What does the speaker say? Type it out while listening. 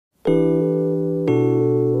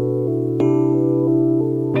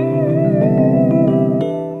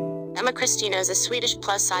Christina is a Swedish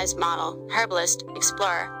plus-size model, herbalist,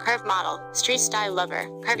 explorer, curve model, street-style lover,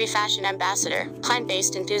 curvy fashion ambassador,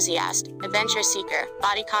 plant-based enthusiast, adventure seeker,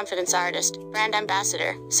 body confidence artist, brand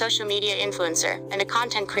ambassador, social media influencer, and a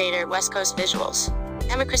content creator at West Coast Visuals.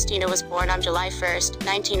 Christina was born on July 1,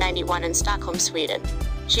 1991 in Stockholm, Sweden.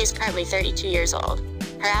 She is currently 32 years old.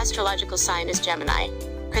 Her astrological sign is Gemini.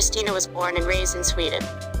 Christina was born and raised in Sweden.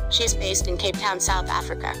 She is based in Cape Town, South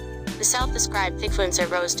Africa. The self-described influencer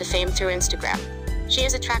rose to fame through Instagram. She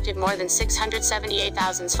has attracted more than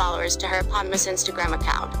 678,000 followers to her eponymous Instagram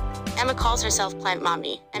account. Emma calls herself Plant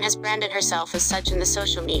Mommy, and has branded herself as such in the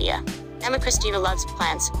social media. Christina loves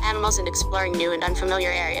plants, animals, and exploring new and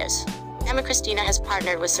unfamiliar areas. Christina has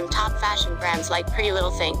partnered with some top fashion brands like Pretty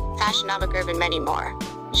Little Thing, Fashion Nova Curve, and many more.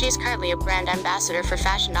 She is currently a brand ambassador for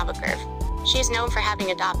Fashion Nova Curve. She is known for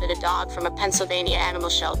having adopted a dog from a Pennsylvania animal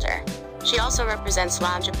shelter. She also represents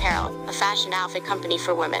Lounge Apparel, a fashion outfit company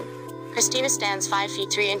for women. Christina stands 5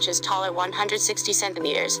 feet 3 inches tall at 160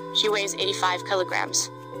 centimeters. She weighs 85 kilograms.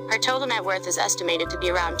 Her total net worth is estimated to be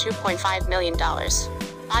around $2.5 million.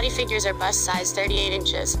 Body figures are bust size 38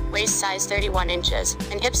 inches, waist size 31 inches,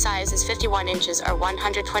 and hip size is 51 inches or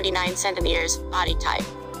 129 centimeters. Body type: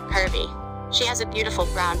 curvy. She has a beautiful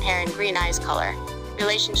brown hair and green eyes color.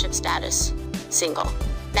 Relationship status: single.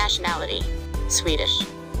 Nationality: Swedish.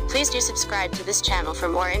 Please do subscribe to this channel for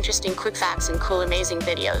more interesting quick facts and cool amazing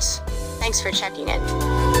videos. Thanks for checking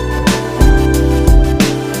in.